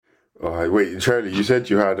Wait, Charlie, you said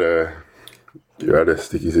you had a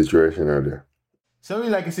sticky situation earlier.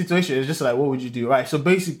 Something like a situation is just like, what would you do? Right. So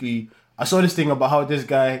basically, I saw this thing about how this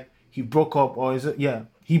guy, he broke up,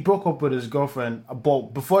 he broke up with his girlfriend.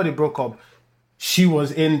 But before they broke up, she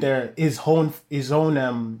was in his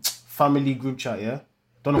own family group chat. Yeah,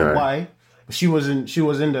 don't know why, but she was in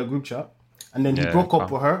the group chat, and then he broke up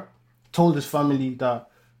with her, told his family that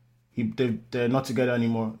they're not together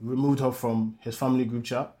anymore, removed her from his family group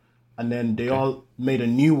chat, and then they all made a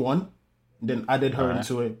new one, and then added her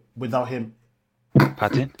into it without him.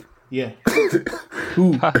 Pardon? Yeah.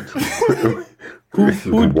 Who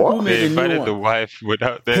What? They invited the wife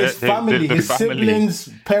without his family, his siblings,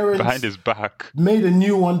 parents behind his back. Made a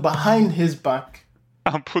new one behind his back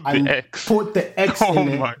and put the X. Put the X in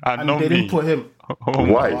it, and they didn't put him. Oh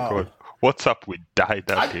my God! What's up with die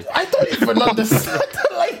that day? I don't even understand.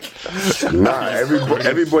 Nah,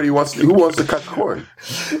 everybody wants to. Who wants to catch corn?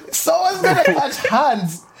 Someone's gonna catch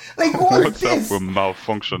hands. Like what's up with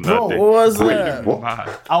malfunction bro, that day? What was that?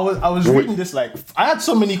 I was reading this, like, I had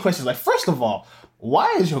so many questions. Like, first of all,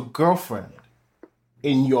 why is your girlfriend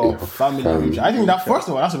in your family group chat? I think that, first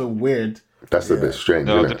of all, that's a bit weird. That's a bit strange.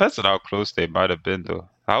 No, it depends on how close they might have been, though.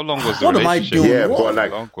 How long was the relationship? What am I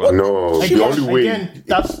doing? Yeah, but like, no, like, the only way. Again,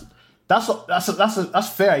 that's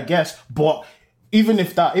fair, I guess. But even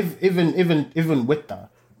with that,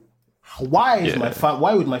 why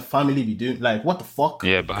would my family be doing, like, what the fuck?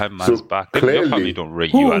 Yeah, behind man's back. Clearly, your family don't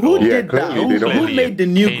rate you at all. Who did that? Who made the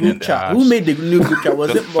new group chat? Who made the new group chat?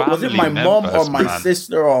 Was it my mom or my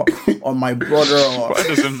sister or my brother? Or Why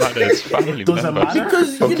does it matter? It's family doesn't members. matter?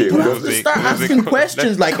 Because you have to start asking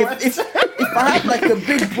questions. Like, if I have like a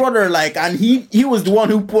big brother, like, and he was the one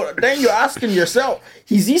who put, then you're asking yourself,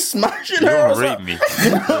 is he smashing her? You don't rate me.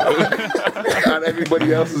 And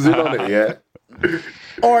everybody else is in on it, yeah.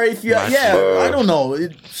 Or if you, I don't know.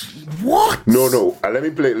 What? No. Let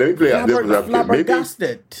me play.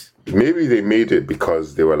 Flabbergasted. Maybe they made it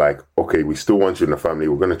because they were like, okay, we still want you in the family.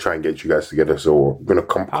 We're gonna try and get you guys together, so we're gonna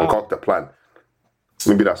concoct a plan.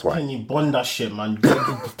 Maybe that's why. Can you bond that shit, man?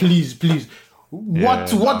 Please. What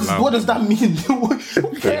does that mean? Who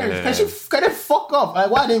cares? Can it fuck up?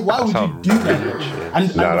 Like, why would you do that? And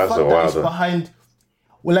the fact that it's behind.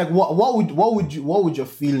 Well, like, what would your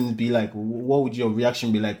feelings be like? What would your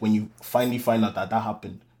reaction be like when you finally find out that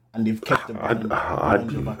happened and they've kept it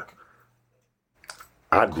behind your back?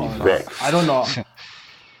 I'd be vexed. I don't know.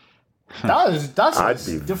 That's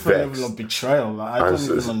a different level of betrayal. Like, I don't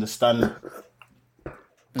even understand it.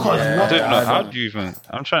 I don't know. How do you even?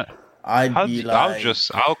 I'm trying.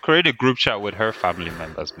 I'll create a group chat with her family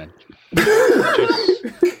members, man.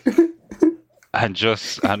 And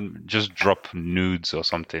just drop nudes or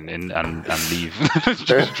something in and leave.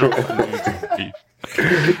 Just drop nudes and leave.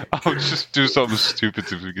 I'll just do something stupid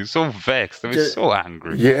to me. So vexed. I'm so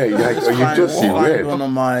angry. Yeah, you just see red. Find one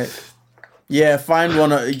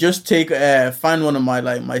of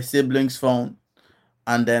my siblings' phone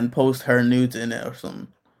and then post her nudes in it or something.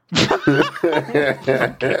 I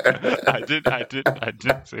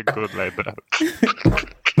didn't say good like that.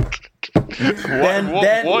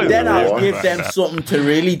 Then I'll give them something to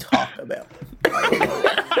really talk about.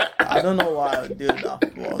 I don't know why I would do that.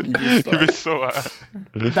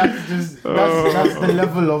 That's the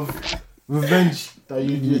level of revenge that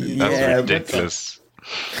you do. That's ridiculous.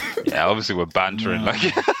 Yeah, obviously we're bantering like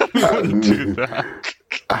we wouldn't do that.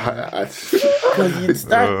 Because you'd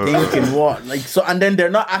start thinking what, like, so, and then they're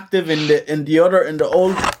not active in the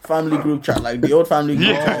old family group chat, like the old family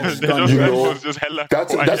group chat. Do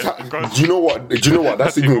you know what?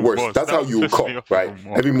 That's even worse. That's how you call, right?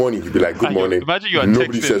 Every morning you'd be like, "Good morning." Imagine you are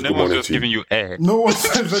Nobody texting, says good morning just to you. giving you air. No one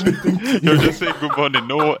says anything. You're just saying good morning.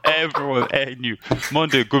 No, everyone airing you.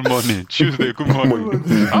 Monday, good morning. Tuesday, good morning.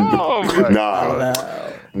 Oh my God.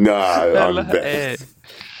 Nah, I'm best.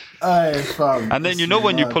 And then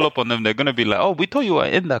when you pull up on them, they're gonna be like, "Oh, we thought you were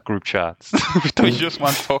in that group chat. We thought you just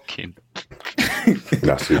weren't talking."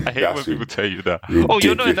 I hate when people tell you that. Ridiculous. Oh,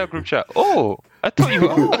 you're not in that group chat. Oh, I thought you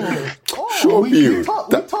were. Show you. We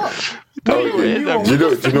talk. Do you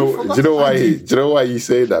know why you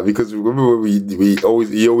say that? Because remember when he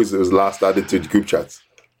always was last added to group chats.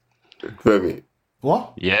 Femi.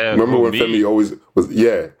 What? Yeah. Remember when Femi always was?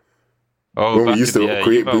 Yeah. Oh, when we used to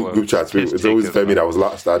create group chats, it's always Femi that was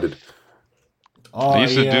last added. I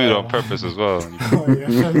used to do it on purpose as well.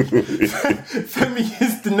 Femi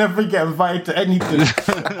used to never get invited to anything.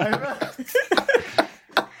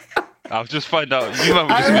 I'll just find out. You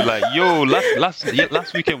might just be like, "Yo,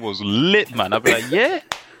 last weekend was lit, man." I'll be like, "Yeah,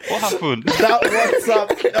 what happened?" That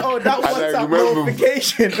WhatsApp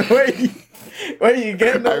notification when you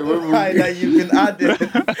get notified that you've been added,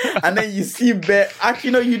 and then you see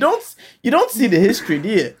actually, no, you don't see the history, do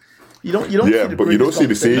you? You don't. Yeah, but you don't see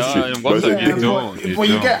the same shit. But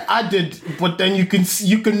you get added, but then you can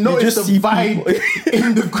notice the vibe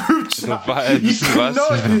in the group chat. You can know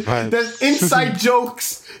there's inside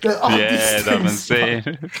jokes. Yeah, I'm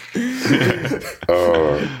insane.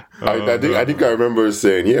 I think I remember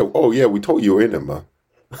saying, we told you were in it, man.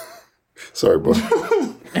 Sorry, bro.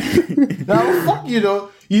 Now, fuck you, though.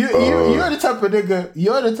 You're the type of nigga.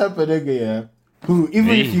 You're the type of nigga, yeah. Who even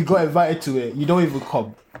if you got invited to it, you don't even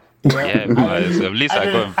come. Yeah, but at least I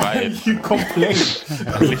got invited. You complain.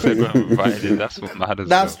 At least I got invited. That's what matters.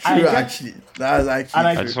 That's true, actually. That's actually.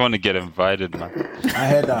 I just want to get invited, man. I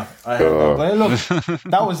heard that. But look,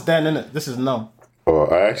 that was then, innit? This is now. Oh,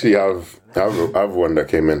 I actually have one that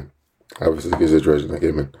came in. I have a situation that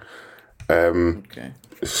came in. Okay.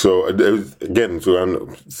 So I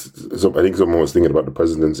think someone was thinking about the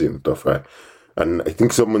presidency and stuff, right? And I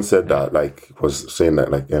think someone said that, was saying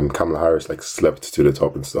that, Kamala Harris, slept to the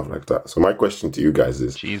top and stuff like that. So my question to you guys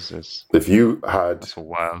is, Jesus, if you had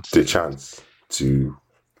the chance to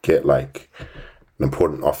get, an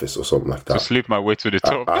important office or something like that. To sleep my way to the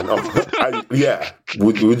top.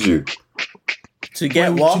 Would you? To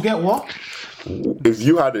get what? To get what? If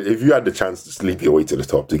you had the chance to sleep your way to the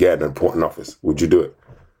top to get an important office, would you do it?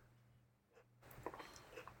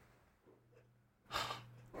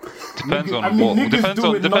 Depends on what. Depends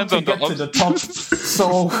on the top.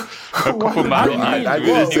 So I'm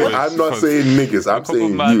not saying niggas. I'm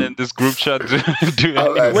saying you. In this group chat do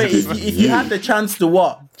wait, if you had the chance to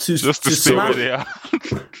what? To stay where they are.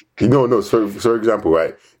 No. So for example,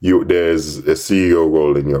 right? There's a CEO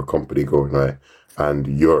role in your company going, right? And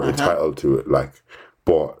you're entitled to it,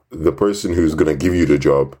 but the person who's gonna give you the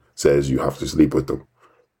job says you have to sleep with them.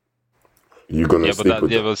 You're gonna sleep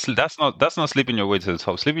with them. But that's not sleeping your way to the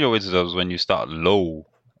top. Sleeping your way to the top is when you start low,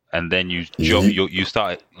 and then you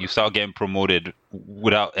start getting promoted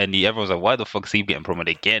without any. Everyone's like, why the fuck is he getting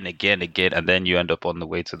promoted again, and then you end up on the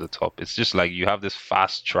way to the top. It's just like you have this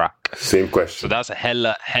fast track. Same question. So that's a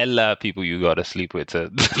hella people you gotta sleep with to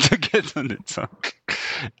get on the top.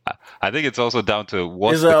 I think it's also down to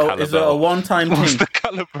what's the caliber. Is it a one-time thing? What's the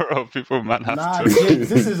caliber of people man has to? James,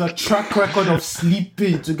 this is a track record of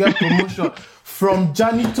sleeping to get promotion from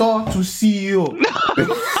janitor to CEO.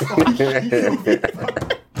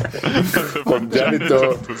 From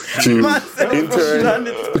janitor to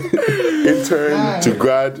intern to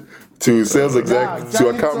grad to sales exec to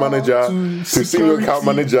account manager to senior account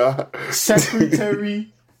manager,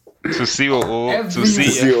 secretary. To COO, to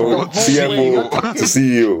CFO, to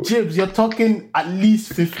CEO. James, you're talking at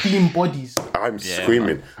least 15 bodies. I'm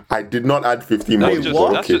screaming. I did not add 15 bodies.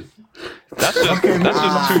 That's just 2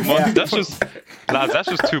 months. That's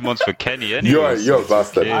just 2 months for Kenny. Anyway. You're a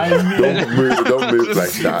bastard. Don't move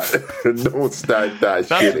like that. Don't start that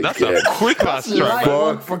shit. That's a quick last track.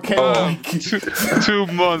 For Kenny. 2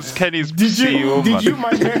 months. Kenny's CEO. Did you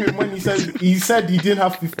mind hearing him when he said he didn't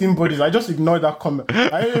have 15 bodies? I just ignored that comment.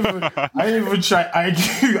 I didn't even try. I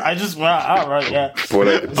just went all right, yeah. But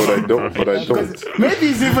I don't. Maybe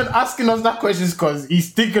he's even asking us that question because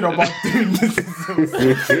he's thinking about doing this.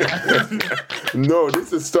 No,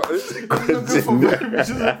 this is question. Just for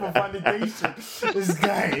validation. This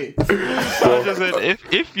guy. I just said,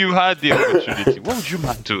 if you had the opportunity, what would you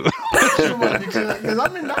man do? Because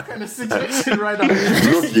I'm in that kind of situation right now.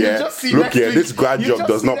 Look here, this grad job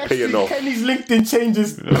does not pay enough. Kenny's LinkedIn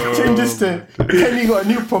changes to Kenny got a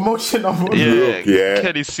new promotion.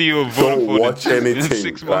 Kenny CEO don't watch anything.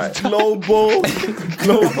 6 months. Global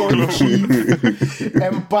chief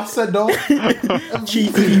ambassador,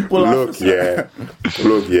 chief people. Look,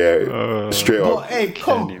 straight up. But hey,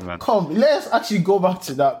 come. Let's actually go back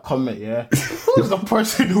to that comment. Yeah, who's the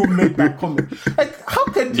person who made that comment? How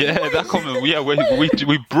can? Yeah, that comment. Yeah,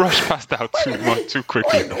 we brushed past that too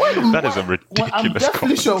quickly. That is a ridiculous. I'm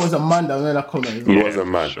definitely sure it was a man that made that comment. It was a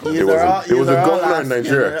man. Sure. It was a governor in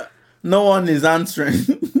Nigeria. No one is answering.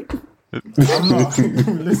 I'm not.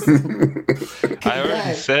 Listen. I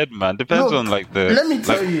already said, man. Depends on the. Let me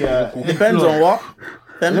tell you. Depends on what.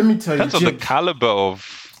 Let me tell you. Depends on the caliber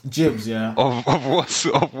of. Jibs, yeah. Of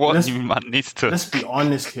what you man needs to. Let's be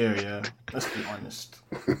honest here, yeah. Let's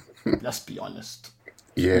be honest.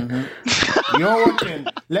 Yeah. Mm-hmm. You're working.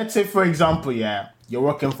 Let's say, for example, you're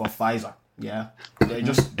working for Pfizer. Yeah.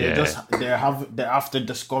 They're after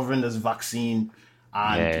discovering this vaccine,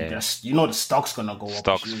 and the stock's gonna go up.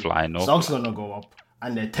 Stock's flying up. Stock's gonna go up,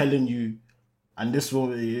 and they're telling you, and this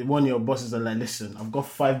one of your bosses are like, listen, I've got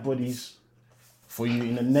 5 bodies for you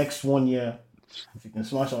in the next 1 year. If you can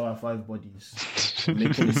smash out our 5 bodies,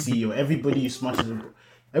 making the CEO. Everybody you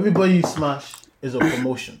smash is a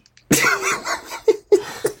promotion.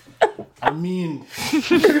 I mean,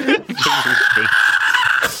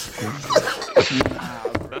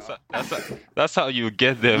 that's how you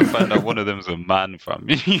get there and find out one of them's a man, fam.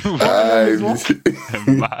 A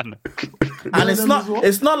man. And it's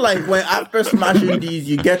not like when after smashing these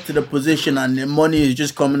you get to the position and the money is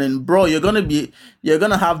just coming in, bro. You're gonna be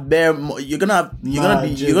working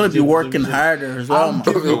harder as well. I'm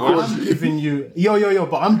giving you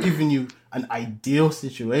but I'm giving you an ideal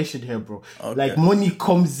situation here, bro. Okay. Like money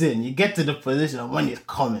comes in, you get to the position and money is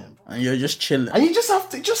coming, bro. And you're just chilling. And you just have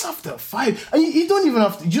to fight. And you don't even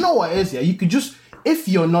have to. You know what it is? Yeah, you could just, if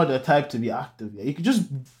you're not the type to be active, yeah, you could just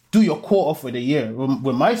do your quarter for the year.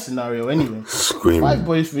 With my scenario, anyway. Screaming. 5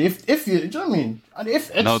 boys for if you. Do you know what I mean? And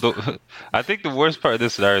if it's, I think the worst part of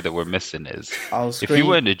this scenario that we're missing is if you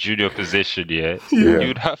were in a junior position,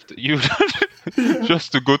 you'd have to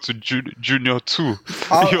just to go to junior 2.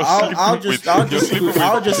 I'll just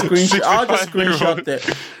screenshot the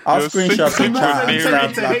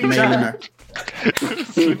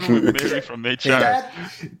chat. Mary from HR.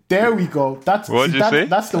 There we go. What did you say?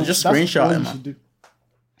 That's the just screenshot him.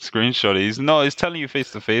 Screenshot it. He's telling you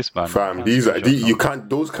face to face, man. Fam, you can't.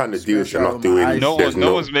 Those kind of deals you're not doing. No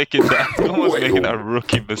one's making that. No one's making that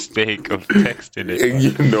rookie mistake of texting it.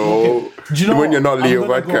 When you're not Leo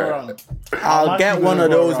Vodka. I'll get one of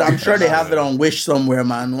those. I'm sure they have it on Wish somewhere,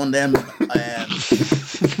 man. One of them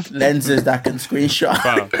lenses that can screenshot.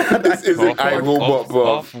 This is an iRobot, bro.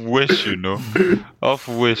 Off Wish, Off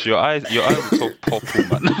Wish. Your eyes were so purple,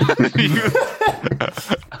 man.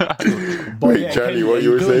 Wait, Charlie, what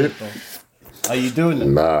you were saying? Are you doing it?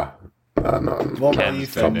 Nah. What about you?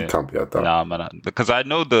 Can't be at that. Nah, man. Because I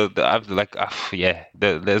know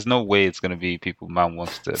there's no way it's gonna be people man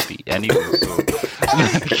wants to beat anyway. So it's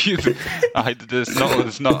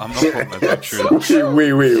not. I'm not putting myself through that.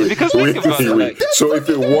 Wait. Because think about it. So if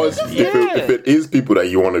it is people that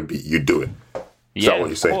you want to beat, you do it. Is that what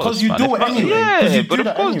you're saying? Because you do it anyway. Yeah, but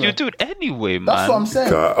of course you do it anyway, man. That's what I'm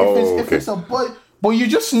saying. If it's a boy. But you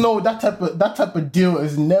just know that type of deal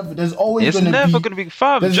is never. There's always it's going to be. It's never going to be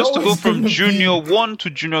fun. Just to go from junior 1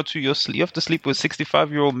 to junior 2, you have to sleep with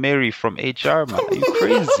 65-year-old Mary from HR, man. Are you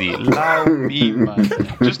crazy? Allow me, man.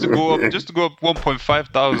 Just to go up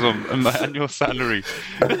 1,500 in my annual salary.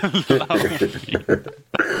 Allow me.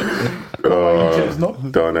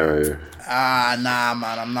 Don't know. Nah,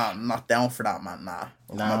 man. I'm not down for that, man. Nah.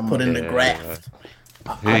 I'm gonna put in the graft.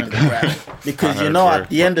 Because at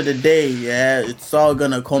the end of the day, it's all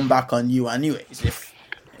gonna come back on you anyways. Some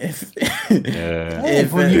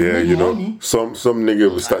nigga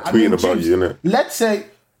will start tweeting about you, innit?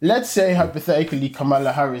 Let's say hypothetically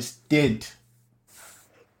Kamala Harris did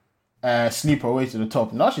sleep her way to the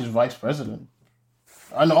top. Now she's vice president,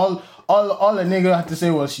 and all a nigga had to say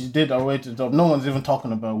was she did her way to the top. No one's even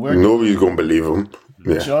talking about where. Nobody's gonna believe him.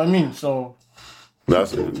 Yeah. You know what I mean? So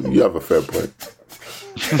you have a fair point.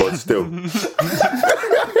 But still,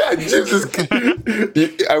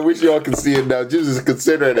 I wish y'all can see it now. Just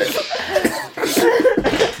consider it.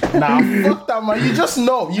 Nah, fuck that, man. You just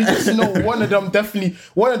know one of the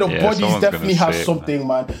bodies definitely has something,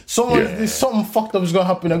 man. Something fucked up is gonna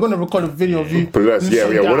happen. They're gonna record a video of you. Plus,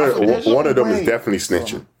 one of them is definitely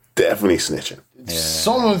snitching. Definitely snitching. Yeah.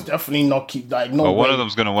 Someone's definitely not keep like no. But one of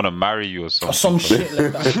them's gonna want to marry you or something. Or some shit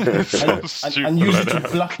like that. and use it to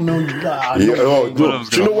blackmail you. Do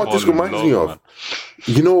you know what this reminds me of?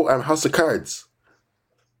 Man. House of Cards.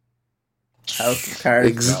 House of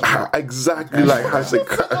Cards. Exactly like House of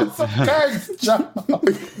Cards. House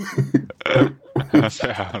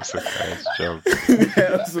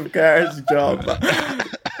of Cards job.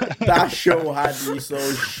 That show had me so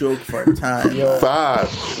shook for a time.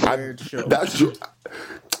 Weird show. That's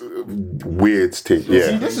weird thing. Yeah.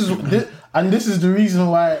 See, this is the reason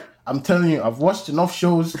why I'm telling you, I've watched enough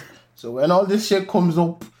shows. So when all this shit comes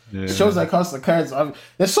up, shows like House of Cards,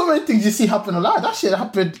 there's so many things you see happen a lot. That shit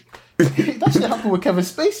happened with Kevin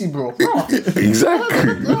Spacey, bro.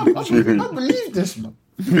 Exactly. I believe this, man.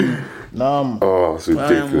 Nah, man. Oh, it's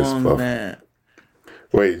ridiculous, bro.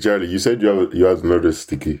 Wait, Charlie, you said you had another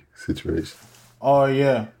sticky situation. Oh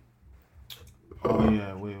yeah.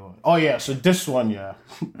 Wait. Oh yeah. So this one, yeah.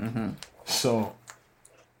 Mm-hmm. So,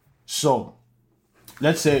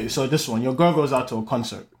 let's say this one. Your girl goes out to a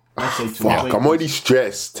concert. Let's say fuck, I'm already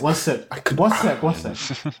stressed. One sec.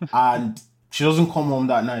 And she doesn't come home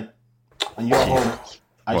that night, and you're home.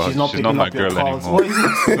 And she's not picking up your calls.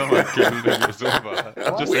 She's not my girl anymore. It's over.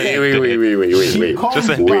 Wait.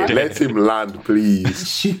 Let him land, please.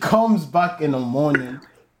 She comes back in the morning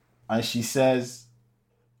and she says,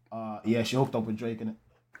 Yeah, she hooked up with Drake, innit?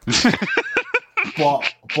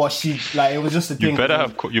 But she, like, it was just a thing. You better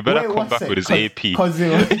come back with his AP. You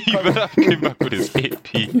better have came back with his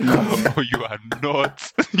AP. Or you are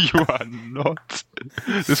not.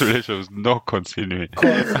 This relationship is not continuing.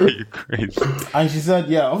 Are you crazy? And she said,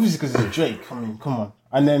 yeah, obviously because it's Drake. I mean, come on.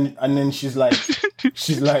 And then she's like,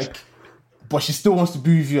 but she still wants to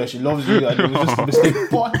be with you and she loves you and it was just a mistake.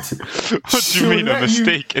 But what do you mean a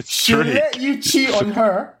mistake? It's Drake. She'll let you cheat on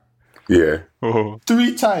her. Yeah.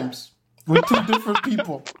 3 times. With 2 different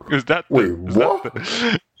people. Is that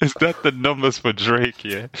the numbers for Drake?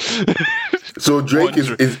 Yeah. So Drake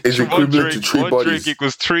is equivalent to 3 bodies. Drake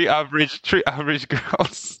equals 3 average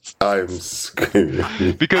girls. I'm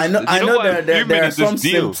screaming because I know there are some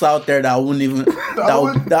simps out there that won't even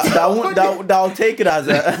that'll take it as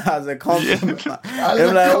a compliment. Yeah.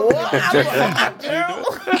 They're like, what?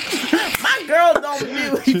 My girl don't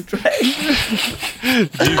be with Drake.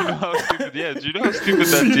 Do you know how stupid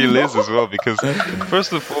that deal is as well? Because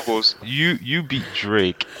first and foremost, you beat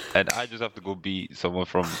Drake, and I just have to go beat someone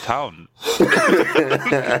from town.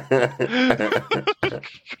 I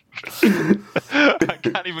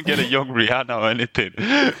can't even get a young Rihanna or anything.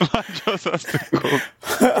 I just has to go.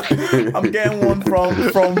 I'm getting one from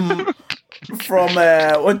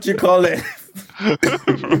what you call it?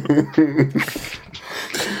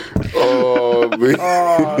 Oh,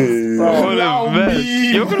 man. What a mess.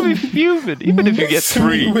 You're going to be fuming, even if you get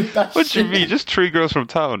 3. What you mean? Just 3 girls from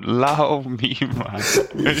town. Allow me, man.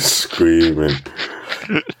 Screaming.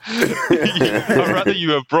 I'd rather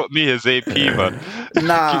you have brought me his AP, man.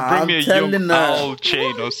 Nah, bring me a young owl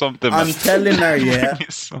chain or something, man. I'm telling her, yeah.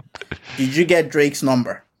 Did you get Drake's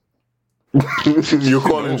number? You're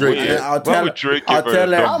calling Drake. Yeah, I'll tell her.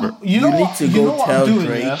 You need to go tell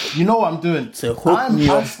Drake. Yeah? You know what I'm doing? To hook me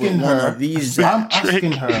up with one of these. I'm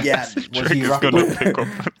asking her. Yeah, Drake is gonna pick up.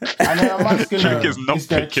 And then I'm asking her. Drake is not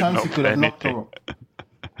picking up anything.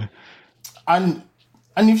 And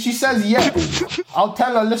if she says yes, I'll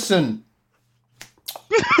tell her. Listen.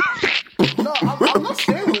 No, I'm not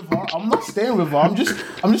staying with her. I'm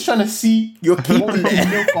just trying to see you're keeping the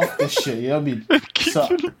milk off this shit. You know what I mean? So,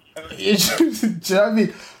 you know what I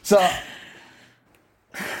mean? So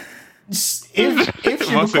if she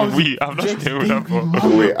becomes I'm not staying with her.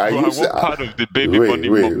 Wait, are you what part of the baby money?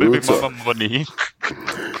 Baby mama money.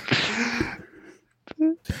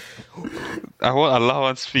 I want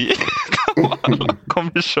allowance fee.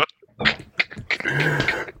 Commission.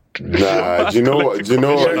 Nah, do you know what? If you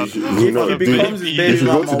go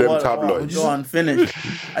to them tabloids, go on, finish.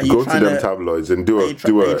 Go to them tabloids and do a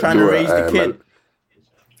trying to raise the kid.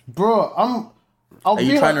 Bro, I'll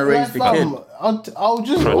be trying to raise the kid. I'll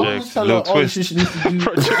just tell her all the shit she needs to do.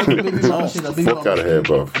 Fuck out of here,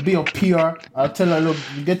 bro. Be a PR. I'll tell her, look,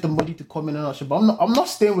 you get the money to come in and all shit. But I'm not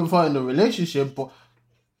staying with her in the relationship. But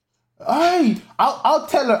I'll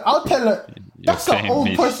tell her. That's her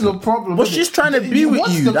own personal problem. But she's trying to be with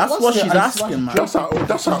you. That's what she's asking, man. That's her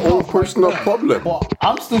own personal problem. But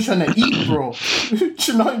I'm still trying to eat, bro. Do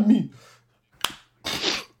you know what I mean?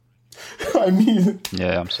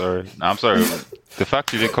 Yeah, I'm sorry. The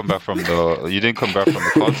fact you didn't come back from the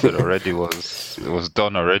concert already was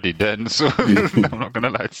done already then. So I'm not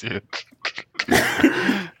gonna lie to you.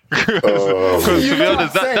 Because to be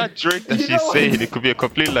honest, that Drake that she's saying, it could be a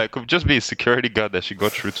complete could just be a security guard that she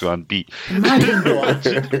got through to and beat. Anyone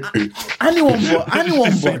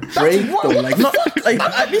but Drake though, not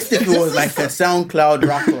at least if it was like a SoundCloud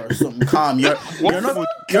rapper or something calm,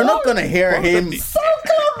 you're not gonna hear him.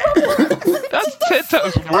 That's 10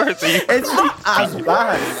 times worse. It's not as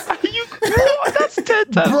bad. That's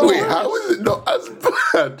 10 times worse. Wait, how is it not as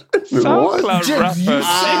bad? SoundCloud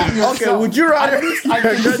rapper. Okay, would you rather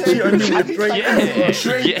cheat on you with Drake?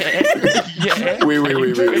 Yeah.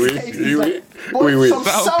 Wait.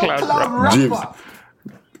 SoundCloud rapper.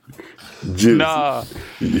 Jibs. Nah.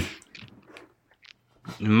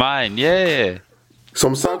 Mine, yeah.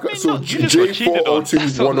 Some SoundCloud. So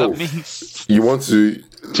J40210. You want to?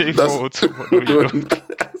 J40210.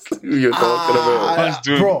 You're talking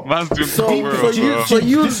about. Man's doing so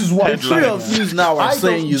you, this is what 3 of you now are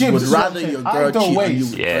saying you would rather your girl cheat on you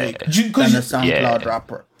with Drake than a SoundCloud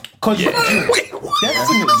rapper. Definitely.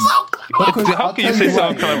 How can you say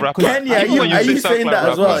SoundCloud rapper? Kenny, are you saying that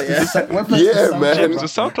as well? Yeah, man. The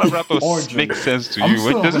SoundCloud rapper makes sense to you.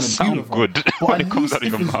 It doesn't sound good when it comes out of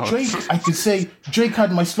your mouth. Drake, I could say Drake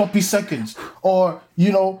had my sloppy seconds, or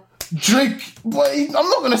Drake, but I'm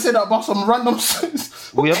not gonna say that about some random.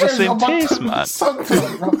 We have the same taste, man.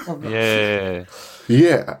 Yeah.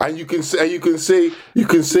 Yeah, and you can say she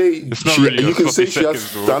has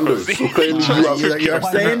standards. So clearly you're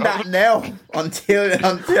saying that now until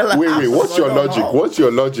wait, what's your logic? What's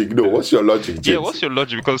your logic? No, what's your logic, James? Yeah, what's your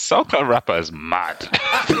logic? Because SoundCloud rapper is mad.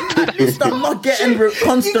 At least I'm not getting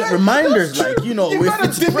constant reminders. Like, you know, if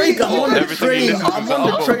it's Drake, I'm on the train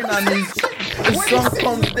and his song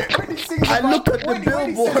comes there. I look at the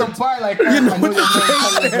billboard.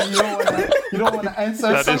 You don't want to answer.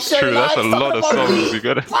 That is true. That's a lot of songs. You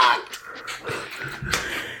gotta.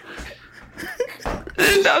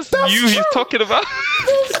 That's you. He's talking about.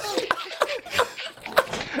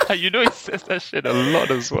 And you know he says that shit a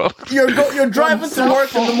lot as well. You're driving to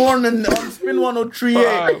work in the morning on Spin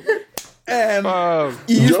 103A.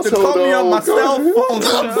 You used to call me on my cell phone.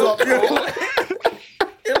 Comes up.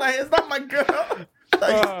 You're like, is that my girl?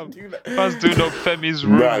 I was doing up Femi's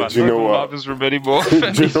room. Nah, do you know what? Marvin's room anymore. Do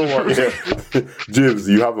you know what? Yeah. James,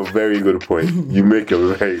 you have a very good point. You make a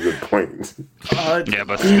very good point. Yeah,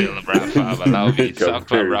 but still, rapper. Allow me.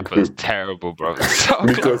 SoundCloud rapper is terrible, bro.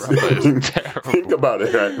 SoundCloud rapper is terrible. Think about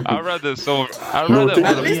it, right? I'd rather that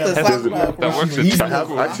works with I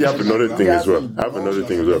actually have another thing as well.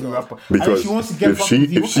 Because she wants to get if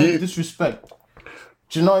she disrespect.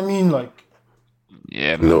 Do you know what I mean? Like.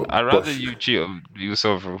 Yeah, man. No, I'd rather you cheat on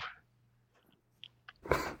yourself.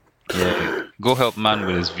 Yeah, go help man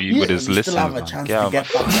with his view, with his listen. Still have a chance to get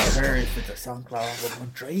back at her if it's a SoundCloud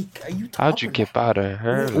album. Drake, are you talking? How'd you get back at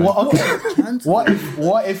her? What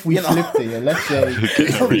if we flipped it? Yeah? Let's say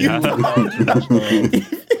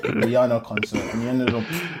Rihanna concert, and you ended up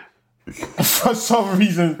for some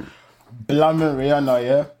reason blaming Rihanna,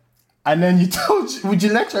 yeah. And then you would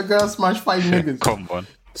you let your girl smash 5 niggas? Come on.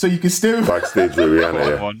 So you can still backstage with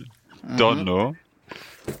Rihanna, yeah. Don't know.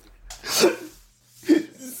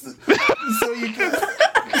 So you can.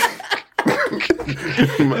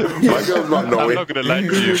 My girl's not knowing. I'm not gonna lie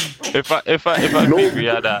to you. If I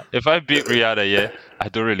beat Rihanna, yeah, I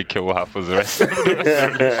don't really care what happens the rest of the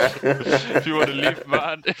relationship. If you want to leave,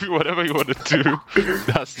 man, whatever you want to do,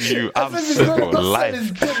 that's you. I'm set for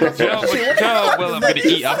life. Well, I'm gonna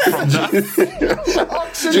eat up from that.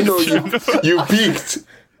 You peaked.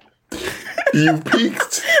 You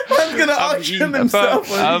peaked. I'm gonna auction himself.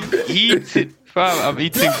 I'm eating. I'm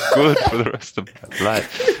eating good for the rest of my life.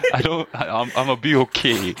 I'm gonna be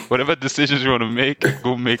okay. Whatever decisions you want to make,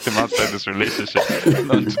 go make them outside this relationship.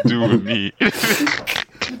 Nothing to do with me.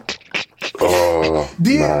 Oh,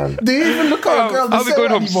 do you even look at a girl? I'll be going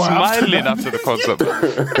home smiling after the concert.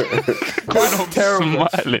 Going home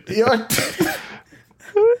smiling.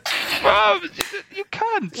 You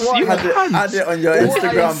can't. You can't. Add it on your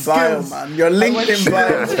Instagram bio, man. Your LinkedIn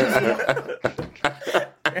bio.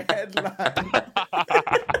 Headline.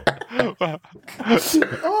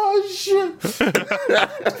 Oh shit!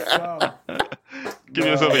 Give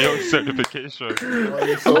yourself a young certification.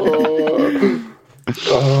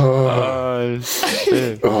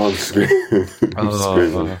 Shit. I'm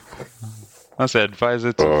screaming. That's an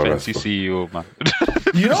advisor to fancy CEO, man.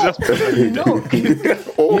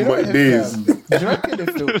 My days. Do you reckon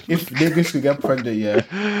if niggas could get pregnant, yeah,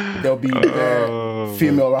 there'll be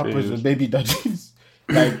female rappers with baby daddies?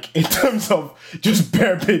 Like, in terms of just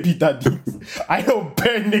bare baby daddies. I know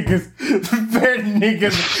bare niggas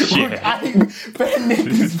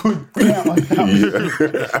would bear on that.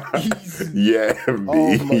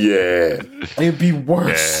 It'd be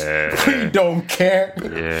worse. Yeah. We don't care.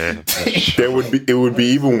 Yeah. It would be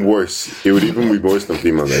even worse. It would even be worse than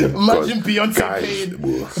female. Imagine Beyonce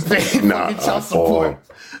paying child support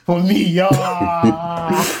for me, y'all.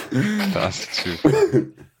 That's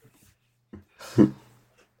true.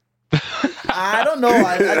 I don't know.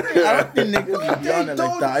 I don't think niggas would be on it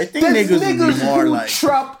like that. I think niggas would be more like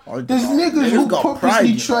there's niggas who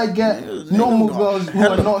purposely try to get normal girls who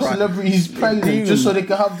are not celebrities pregnant just so they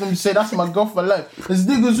can have them say that's my girl for life. There's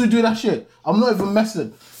niggas who do that shit. I'm not even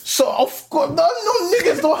messing. So of course, no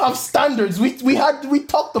niggas don't have standards. We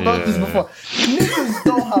talked about this before. Niggas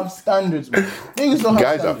don't have standards. Man. Niggas don't have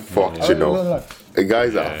guys standards. Guys are fucked, you know.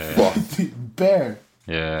 Guys are fucked. Bare.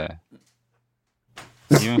 Yeah.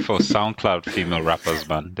 Even for SoundCloud female rappers,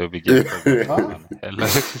 man, they'll be getting pregnant.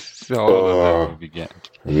 All of them will be getting.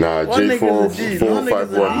 Nah,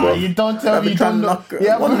 J451. You don't tell me you don't know. You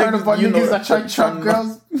haven't heard about niggas that try to trap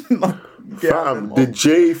girls? Fam, the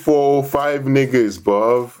J405 niggas,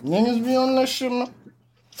 bruv. Niggas be on that shit, man.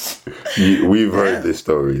 We've heard the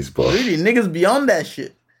stories, bruv. Really, niggas be on that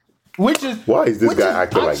shit. Why is this guy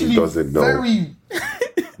acting like he doesn't know?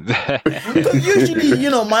 Because usually, you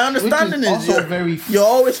know, my understanding is you're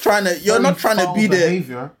always trying to. You're not trying to be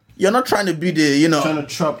the. You're not trying to be the, you know, trying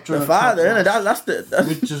the father. You know, that's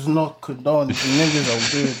which is not condoned. Niggas are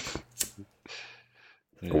weird.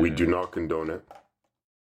 Yeah. We do not condone it.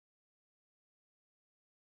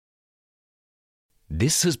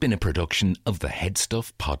 This has been a production of the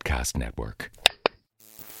HeadStuff Podcast Network.